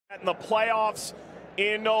In the playoffs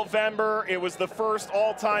in November, it was the first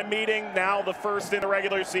all-time meeting, now the first in the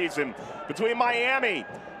regular season, between Miami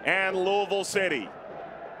and Louisville City.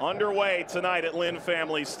 Underway tonight at Lynn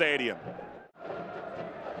Family Stadium.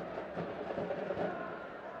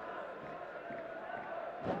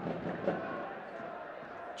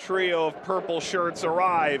 Trio of purple shirts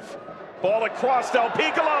arrive. Ball across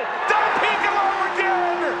DelPiccolo. DelPiccolo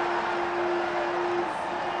again!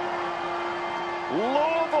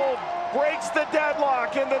 Louisville breaks the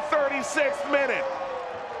deadlock in the 36th minute.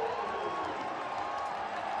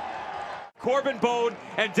 Corbin Bone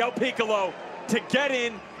and DelPiccolo to get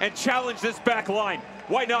in and challenge this back line.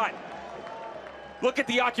 Why not? Look at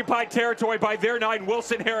the occupied territory by their 9,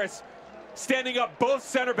 Wilson Harris, standing up both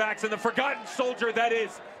center backs and the forgotten soldier that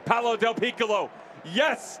is Paolo DelPiccolo.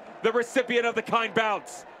 Yes, the recipient of the kind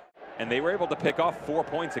bounce. And they were able to pick off 4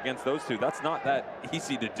 points against those two. That's not that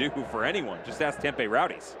easy to do for anyone. Just ask Tempe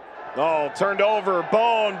Rowdies. Oh, turned over,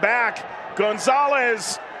 Bone back.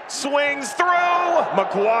 Gonzalez swings through.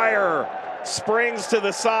 McGuire springs to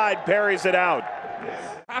the side, parries it out.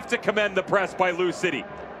 Have to commend the press by Lou City.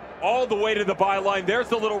 All the way to the byline. There's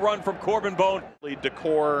the little run from Corbin Bone.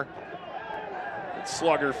 Decor at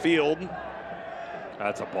Slugger Field.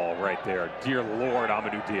 That's a ball right there. Dear Lord,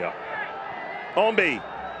 Amadou Dia. Ownby.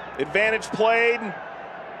 Advantage played,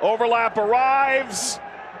 overlap arrives,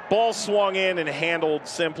 ball swung in and handled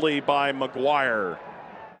simply by McGuire.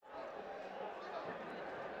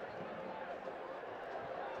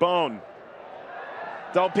 Bone,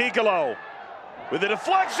 DelPiccolo with a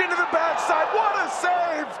deflection to the backside, what a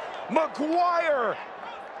save! McGuire,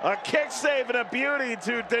 a kick save and a beauty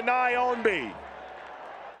to deny Ownby.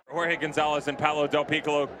 Jorge Gonzalez and Paolo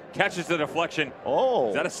DelPiccolo catches the deflection. Oh.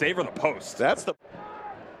 Is that a save or the post? That's the...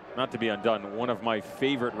 Not to be undone, one of my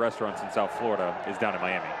favorite restaurants in South Florida is down in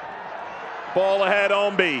Miami. Ball ahead,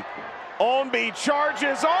 Ownby. Ownby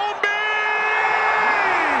charges, Ownby!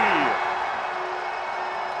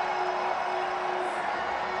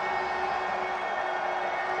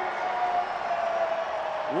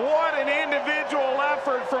 What an individual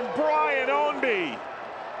effort from Brian Ownby.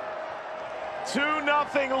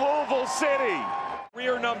 2-0 Louisville City.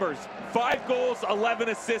 Career numbers, 5 goals, 11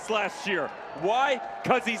 assists last year. Why?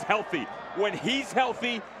 Because he's healthy. When he's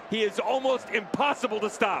healthy, he is almost impossible to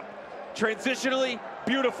stop. Transitionally,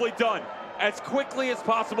 beautifully done. As quickly as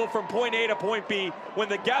possible from point A to point B. When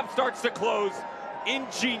the gap starts to close,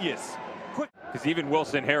 ingenious. Because even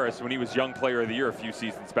Wilson Harris, when he was Young Player of the Year a few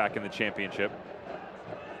seasons back in the championship.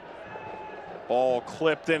 Ball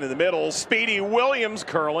clipped into the middle. Speedy Williams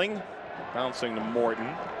curling. Bouncing to Morton.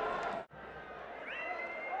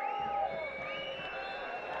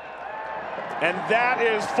 And that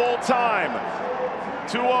is full time.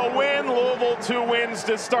 2-0 win, Louisville 2 wins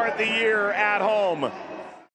to start the year at home.